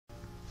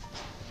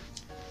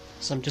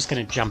So I'm just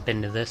going to jump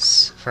into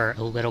this for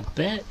a little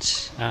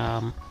bit.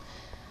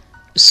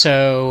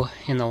 So,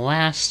 in the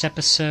last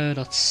episode,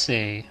 let's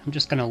see. I'm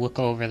just going to look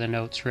over the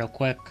notes real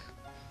quick.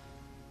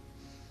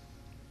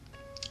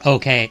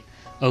 Okay,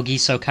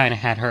 Ogiso kind of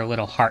had her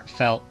little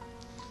heartfelt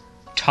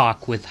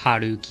talk with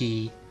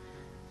Haruki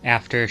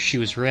after she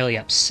was really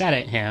upset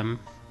at him,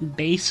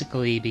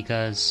 basically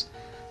because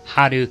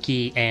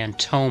Haruki and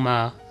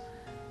Toma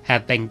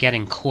have been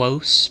getting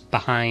close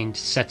behind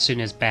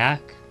Setsuna's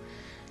back.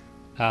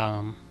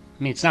 I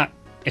mean, it's not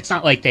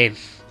like they've,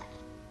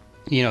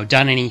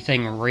 done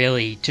anything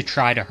really to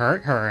try to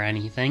hurt her or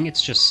anything.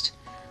 It's just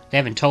they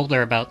haven't told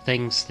her about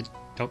things that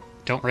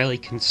don't really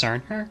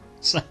concern her.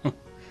 So,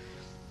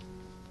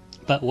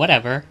 but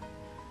whatever.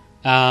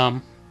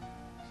 And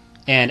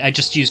I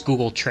just used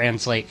Google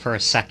Translate for a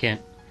second,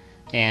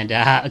 and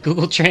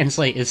Google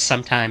Translate is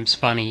sometimes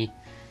funny.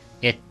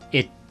 It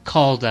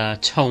called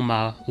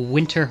Toma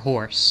Winter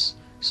Horse,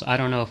 so I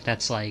don't know if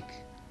that's like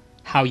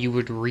how you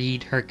would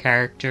read her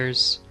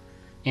characters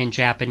in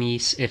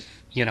Japanese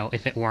if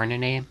it weren't a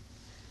name.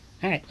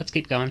 Alright, let's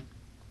keep going.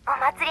 お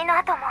祭りの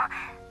後も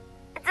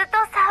ずっと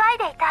騒い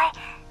でいたい。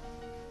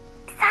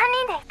3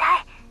人でいた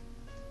い。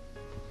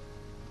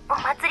お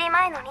祭り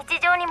前の日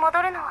常に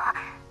戻るのはも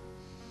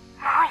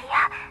う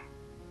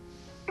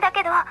嫌。だ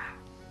けど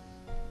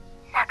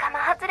仲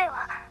間外れ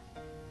は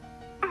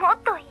もっ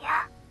と嫌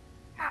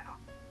なの。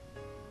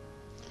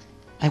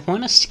 I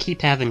want us to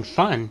keep having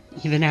fun,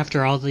 even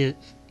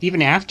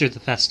after the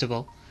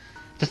festival.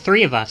 The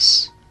three of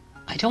us.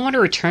 I don't want to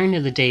return to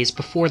the days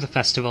before the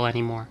festival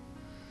anymore.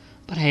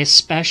 But I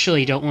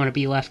especially don't want to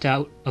be left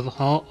out of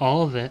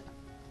all of it.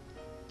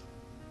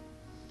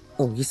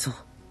 Ogiso.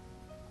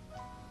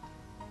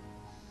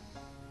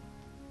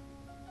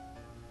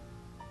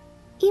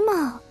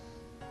 Ima,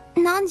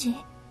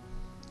 nanji?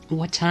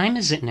 What time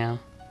is it now?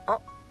 0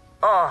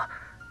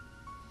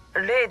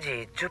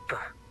時10分。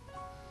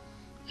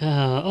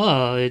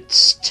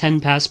It's 10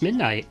 past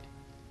midnight.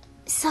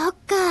 そっ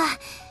か。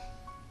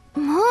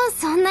もう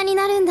そんなに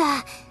なるん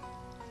だ。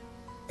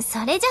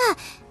それじゃあ、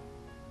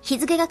日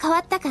付が変わ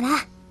ったから、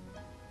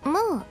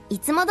もうい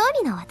つも通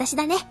りの私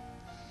だね。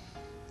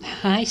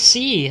I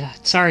see.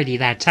 It's already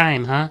that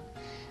time, huh?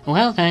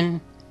 Well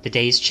then, the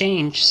day's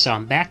changed, so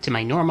I'm back to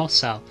my normal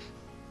self.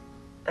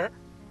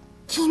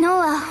 昨日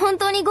は本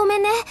当にごめ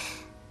んね。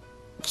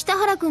北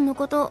原くんの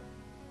こと、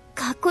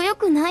かっこよ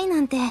くないな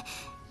んて、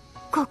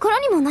心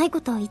にもない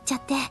ことを言っちゃ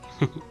って。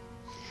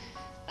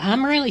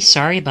I'm really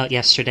sorry about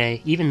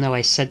yesterday, even though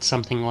I said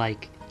something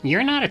like,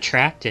 "You're not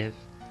attractive."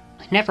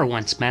 I never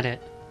once meant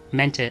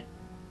it.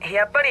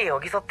 やっぱり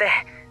Ogisoって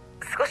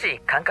少し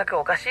感覚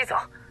おかしいぞ。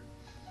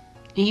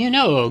You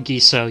know,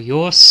 Ogiso,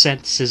 your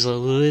sense is a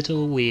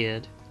little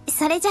weird.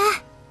 それじゃあ、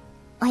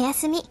おや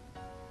すみ。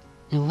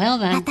Well ま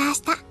then, た明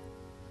日。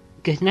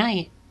good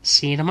night.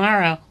 See you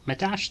tomorrow.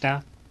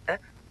 Matashita.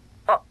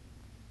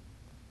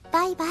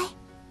 バイバイ。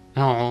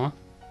Aw.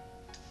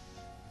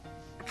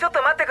 ちょっ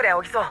と待ってくれ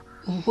Ogiso。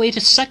Wait a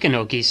second,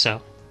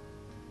 Ogiso.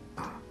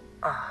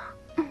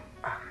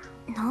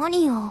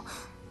 何よ。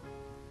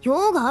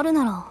用がある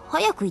なら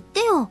早く言っ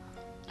てよ。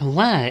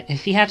What?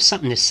 If you have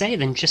something to say,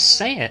 then just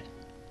say it.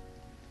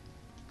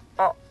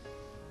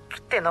 切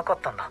ってなかっ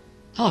たんだ。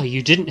Oh,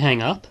 you didn't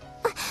hang up?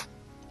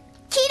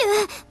 切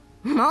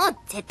る。もう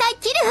絶対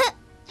切る。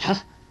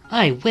Huh?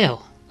 I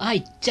will.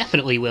 I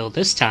definitely will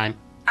this time. 違う。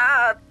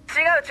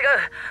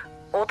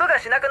音が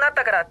しなくなっ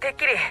たからてっ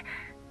きり。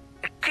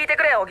聞いて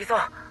くれOgiso。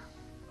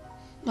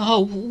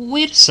Oh,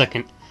 wait a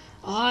second.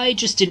 I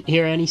just didn't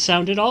hear any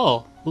sound at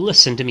all.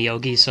 Listen to me,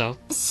 Ogiso.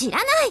 知ら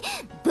ない。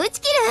ぶ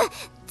ち切る。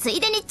つい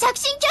でに着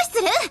信拒否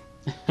す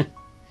る。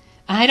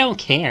I don't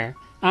care.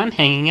 I'm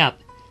hanging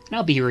up, and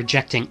I'll be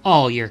rejecting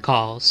all your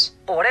calls.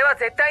 俺は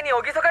絶対に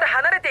Ogisoから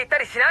離れていった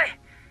りしない。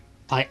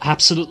I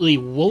absolutely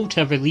won't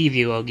ever leave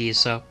you,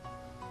 Ogiso. っ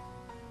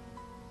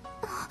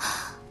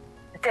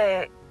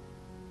て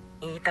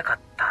言いたかっ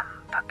たん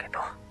だけ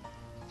ど。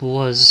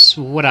Was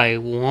what I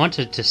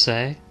wanted to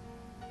say.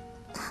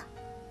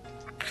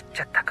 切っ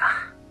ちゃった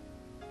か。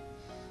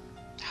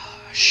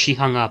She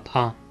hung up,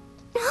 huh?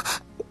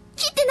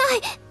 切ってな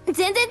い。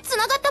全然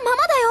繋がったま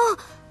まだよ。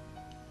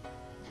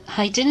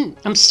I didn't.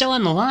 I'm still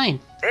on the line.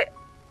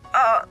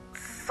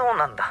 そう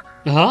なんだ。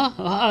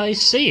Huh? I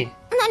see.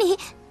 何？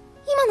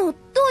今のど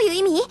ういう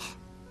意味？もう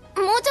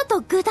ちょっ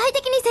と具体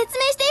的に説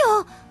明して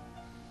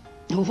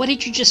よ。What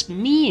did you just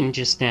mean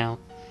just now?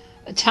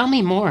 Tell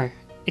me more.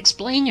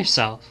 Explain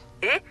yourself.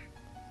 グ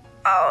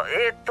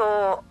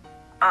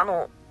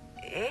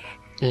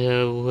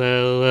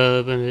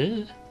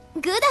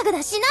ダグ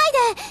ダしない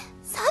で。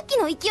さっき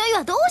の勢い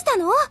はどうした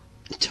の？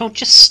 Don't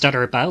just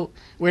stutter about.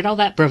 Where'd all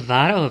that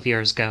bravado of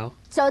yours go?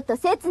 ちょっと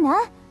せつ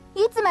な。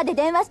いつまで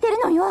電話してる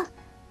のよ。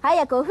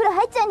早くお風呂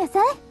入っちゃいな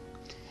さい。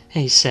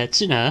Hey,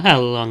 Setsuna, how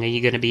long are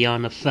you gonna be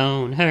on the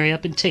phone? Hurry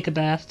up and take a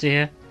bath,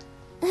 dear.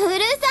 うるさい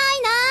な。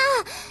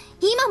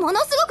今もの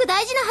すごく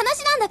大事な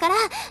話なんだから、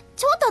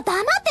ちょっと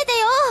黙ってて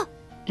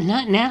よ。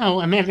Not now.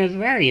 I'm having a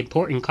very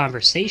important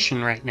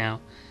conversation right now.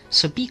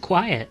 So be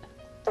quiet.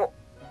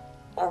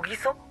 小木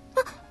曽？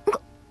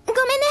ごめん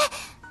ね。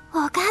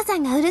お母さ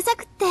んがうるさ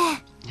くって。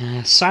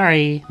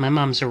Sorry, my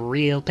mom's a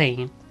real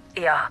pain.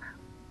 いや、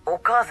お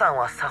母さん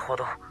はさほ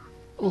ど。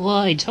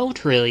Well, I don't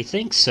really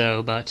think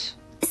so, but...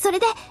 それ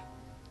で、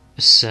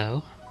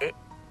So?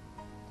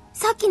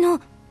 さっきの、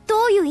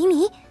どういう意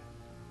味？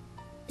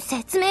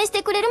説明し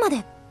てくれるま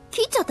で、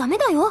切っちゃダメ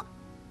だよ。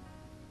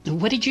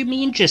What did you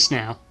mean just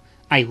now?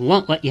 I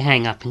won't let you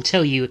hang up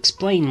until you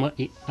explain what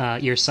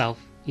yourself.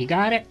 You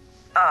got it?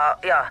 あ、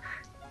いや、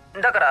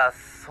だから、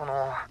そ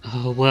の...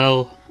 Oh,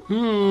 well,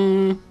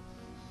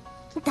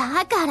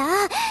 だから、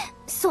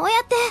そうや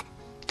って。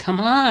Come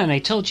on,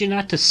 I told you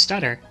not to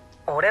stutter.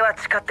 俺は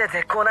誓って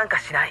絶交なんか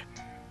しない。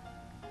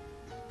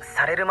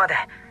されるまで、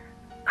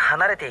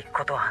離れていく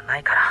ことはな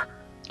いから。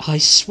I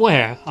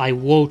swear I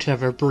won't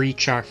ever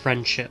breach our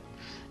friendship.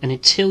 And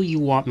until you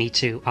want me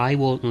to, I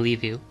won't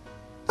leave you.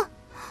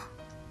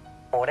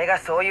 俺が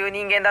そういう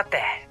人間だっ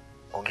て、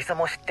小木曽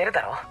も知ってる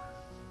だろ。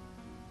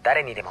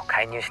誰にでも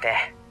介入して、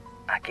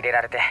呆れ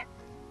られて、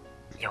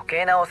余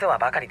計なお世話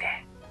ばかりで、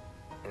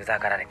うざ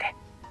がられて。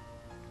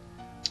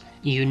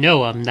You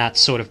know I'm that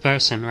sort of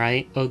person,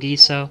 right,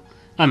 Ogiso?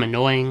 I'm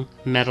annoying,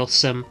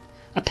 meddlesome,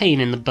 a pain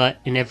in the butt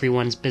in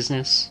everyone's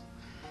business.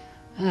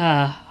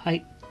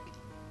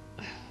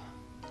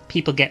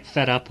 People get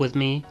fed up with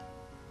me.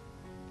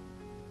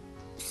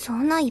 そ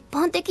んな一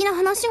般的な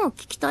話を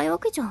聞きたいわ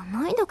けじゃ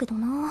ないんだけど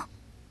な。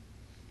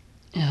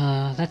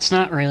That's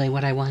not really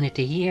what I wanted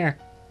to hear.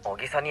 小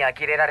木曽に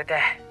呆れられて、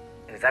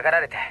うざがら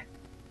れて、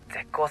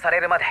絶交さ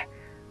れるまで、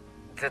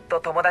ずっと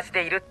友達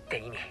でいるって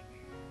意味。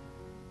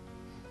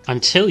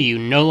Until you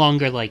no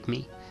longer like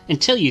me,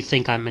 until you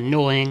think I'm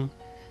annoying,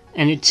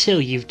 and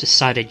until you've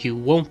decided you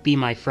won't be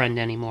my friend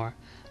anymore,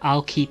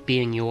 I'll keep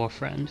being your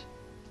friend.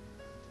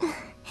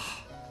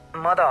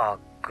 まだ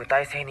具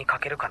体性に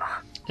欠けるか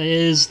な。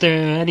Is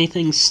there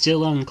anything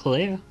still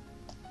unclear?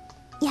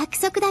 約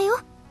束だよ。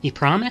You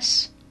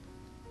promise?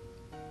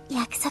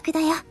 約束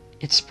だよ。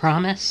It's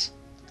promise?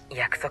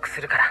 約束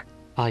するから。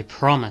I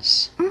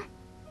promise.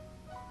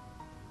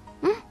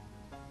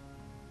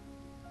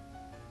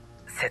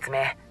 説明、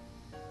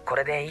こ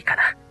れでいいか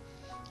な。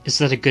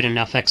Is that a good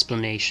enough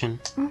explanation?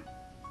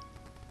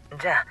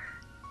 じゃあ、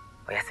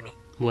おやすみ。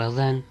Well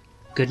then,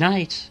 good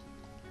night.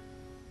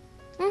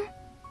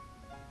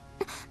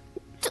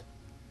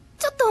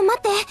 ちょっと待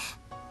って。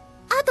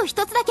あと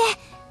一つだけ。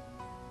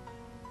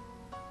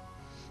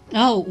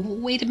Oh,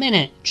 wait a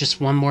minute.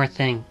 Just one more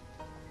thing.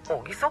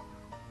 小木曽？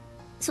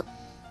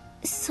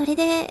それ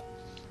で、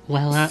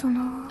Well, そ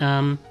の、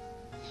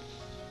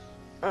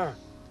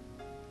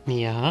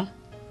yeah?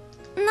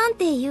 なん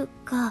ていう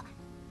か、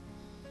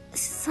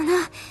その、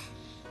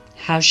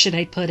How should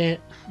I put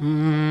it?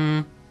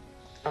 何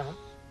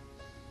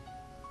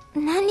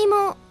に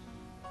も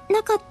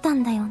なかった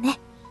んだよね。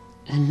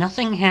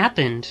Nothing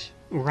happened,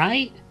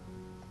 right?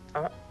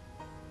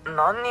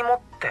 何にもっ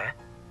て？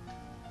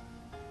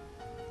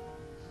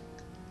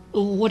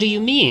 What do you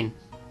mean?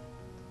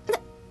 だ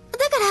か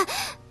ら、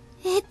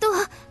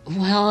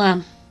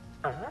Well,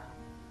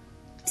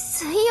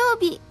 水曜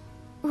日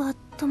は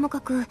とも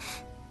かく、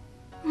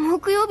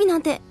木曜日な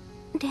んて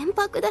連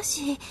泊だ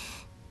し、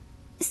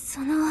そ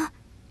の...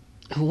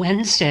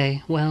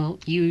 Wednesday. Well,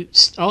 you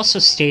also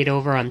stayed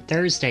over on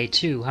Thursday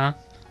too, huh?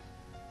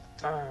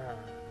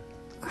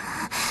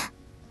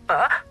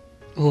 あ？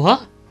 What? あ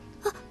っ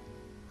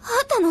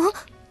たの？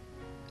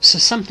 So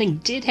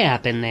something did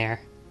happen there.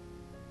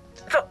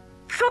 ち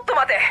ょっと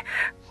待て。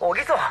小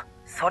木曽、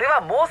それ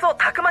は妄想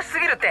たくましす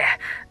ぎるって。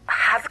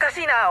恥ずか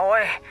しいな、お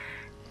い。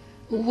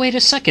Wait a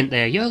second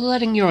there. You're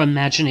letting your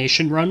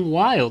imagination run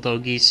wild,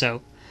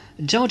 Ogiso.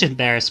 Don't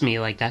embarrass me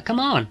like that. Come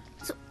on.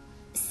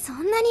 そ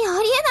んなに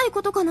ありえない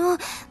ことかな。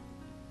だ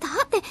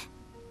って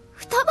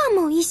二晩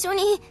も一緒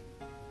に。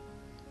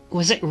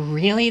 Was it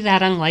really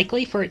that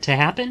unlikely for it to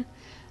happen?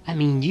 I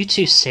mean, you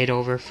two stayed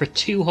over for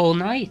 2 whole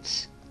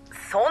nights.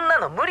 そんな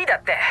の無理だ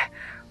って。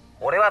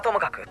俺はとも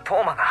かくト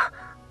ーマが。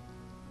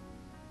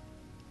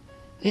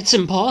It's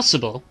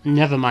impossible.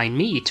 Never mind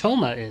me,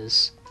 Toma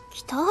is.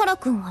 北原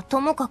くんは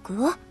ともかく？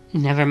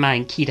 Never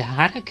mind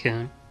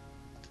Kitahara-kun.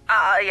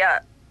 ああ、い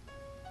や。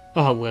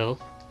Oh, well.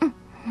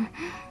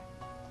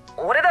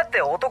 俺だっ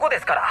て男で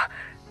すから。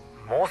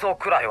妄想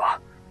くらい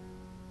は。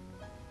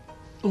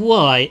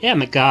Well, I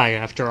am a guy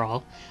after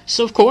all,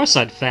 so of course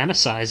I'd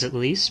fantasize at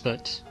least,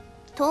 but...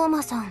 トー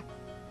マさん、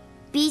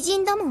美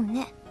人だもん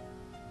ね。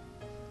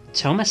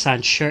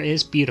Toma-san sure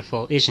is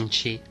beautiful, isn't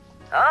she?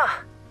 あ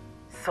あ、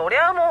そり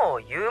ゃも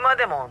う言うま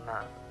でも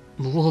な。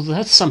Well,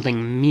 that's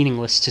something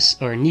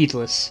meaningless or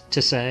needless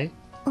to say.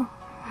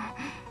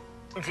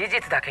 事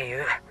実だけ言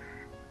う。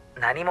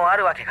何もあ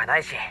るわけがな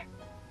いし、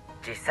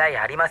実際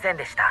ありません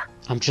でした。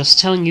I'm just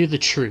telling you the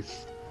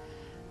truth.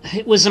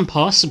 It was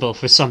impossible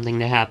for something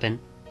to happen,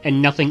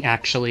 and nothing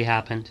actually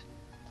happened.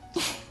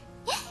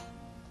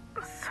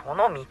 そ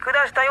の見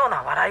下したよう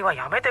な笑いは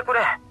やめてく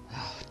れ。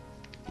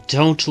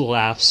Don't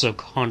laugh so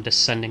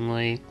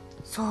condescendingly.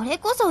 それ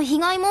こそ被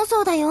害妄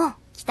想だよ、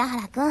北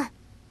原くん。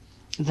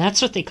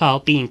That's what they call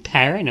being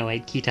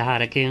paranoid,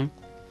 Kitahara-kun.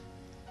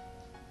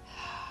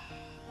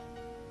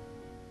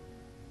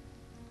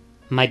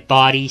 My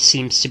body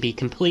seems to be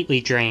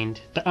completely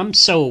drained, but I'm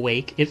so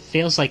awake it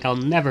feels like I'll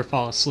never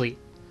fall asleep.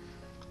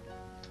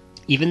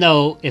 Even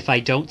though if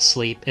I don't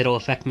sleep, it'll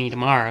affect me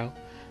tomorrow.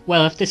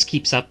 Well, if this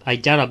keeps up, I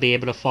doubt I'll be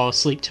able to fall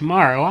asleep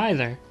tomorrow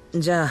either.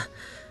 じゃあ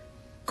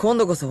今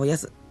度こそおや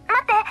す。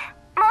待って、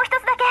もう一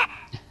つ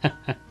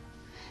だ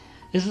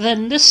け。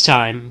 Then this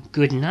time,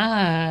 good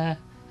night.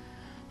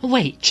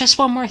 Wait, just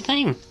one more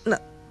thing.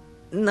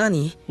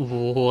 何？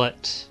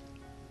 What?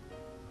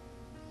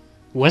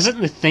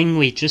 Wasn't the thing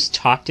we just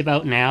talked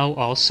about now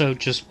also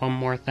just one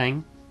more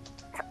thing?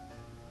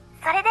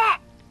 それで、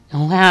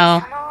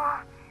 Well,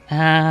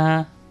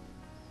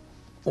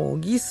 小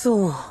木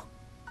曽。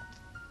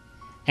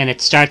 and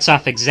it starts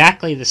off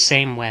exactly the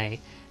same way,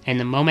 and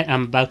the moment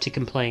I'm about to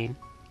complain.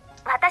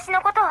 私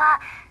のことは、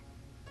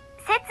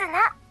せつ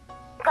な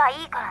が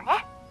いいから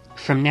ね。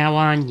 From now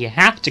on, you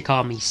have to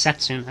call me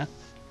Setsuna.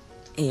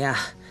 いや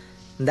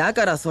だ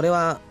からそれ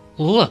は。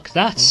 Look,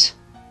 that's...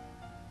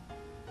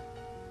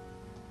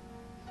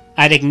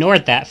 I'd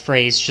ignored that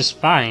phrase just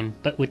fine,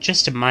 but with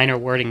just a minor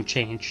wording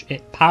change,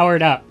 it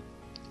powered up.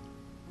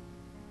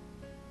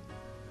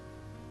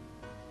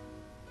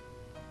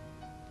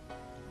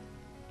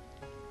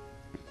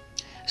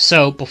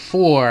 So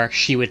before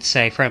she would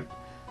say, from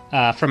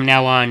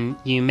now on,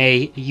 you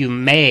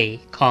may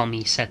call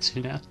me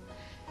Setsuna.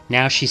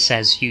 Now she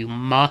says, you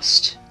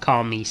must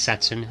call me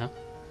Setsuna.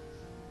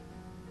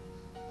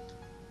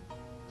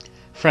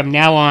 From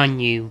now on,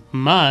 you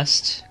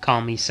must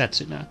call me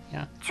Setsuna.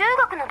 Yeah. 中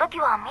学の時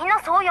はみんな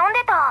そう呼ん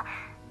でた。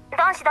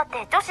男子だっ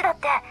て女子だっ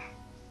て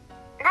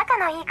仲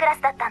のいいクラ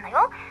スだったの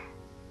よ。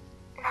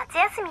夏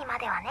休みま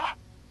ではね。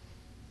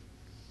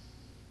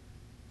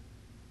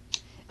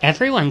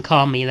 Everyone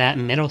called me that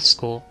in middle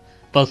school,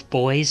 both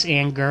boys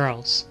and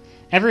girls.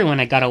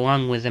 Everyone I got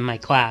along with in my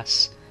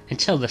class,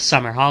 until the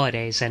summer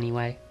holidays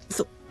anyway.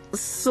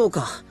 そう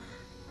か。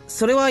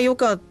それは良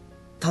かっ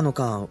たの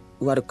か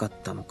悪かっ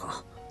たの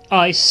か。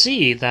 I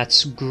see,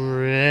 that's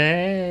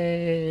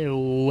great.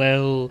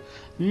 Well,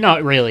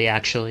 not really,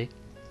 actually.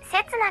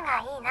 せつなが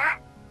いいな。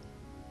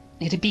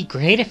 It'd be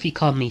great if you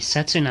called me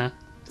Setsuna.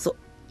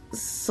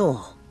 そう。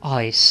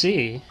 I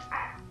see.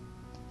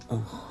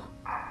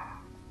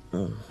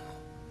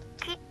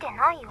 切って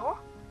ないよ。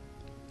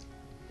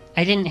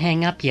 I didn't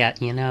hang up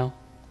yet, you know.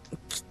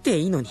 切って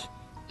いいのに。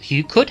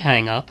 You could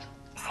hang up.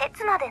 せ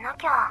つなでな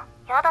きゃ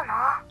やだ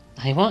な。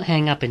 I won't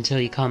hang up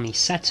until you call me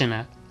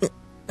Setsuna.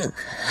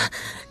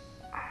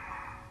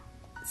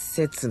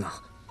 せつな。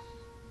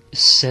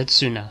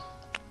 Setsuna.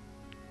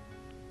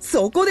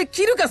 そこで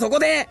切るかそこ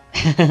で。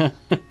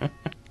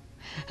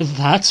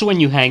 That's when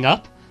you hang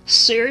up?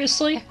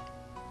 Seriously?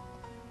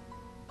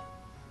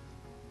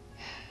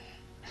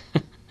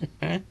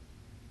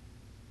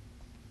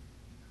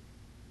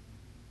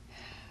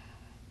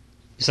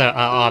 So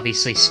I'll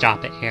obviously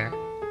stop it here.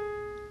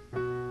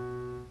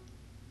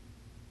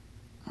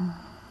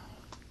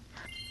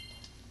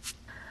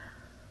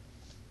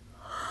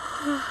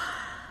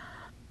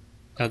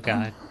 Oh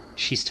god,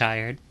 she's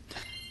tired.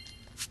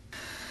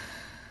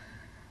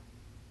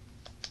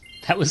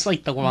 That was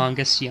like the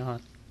longest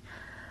yawn.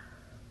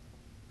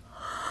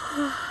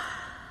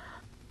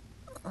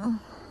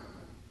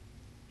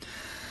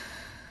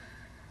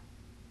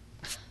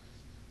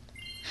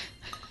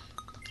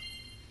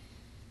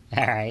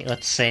 Alright,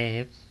 let's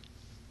save.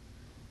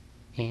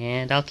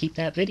 And I'll keep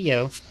that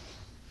video.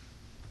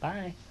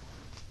 Bye.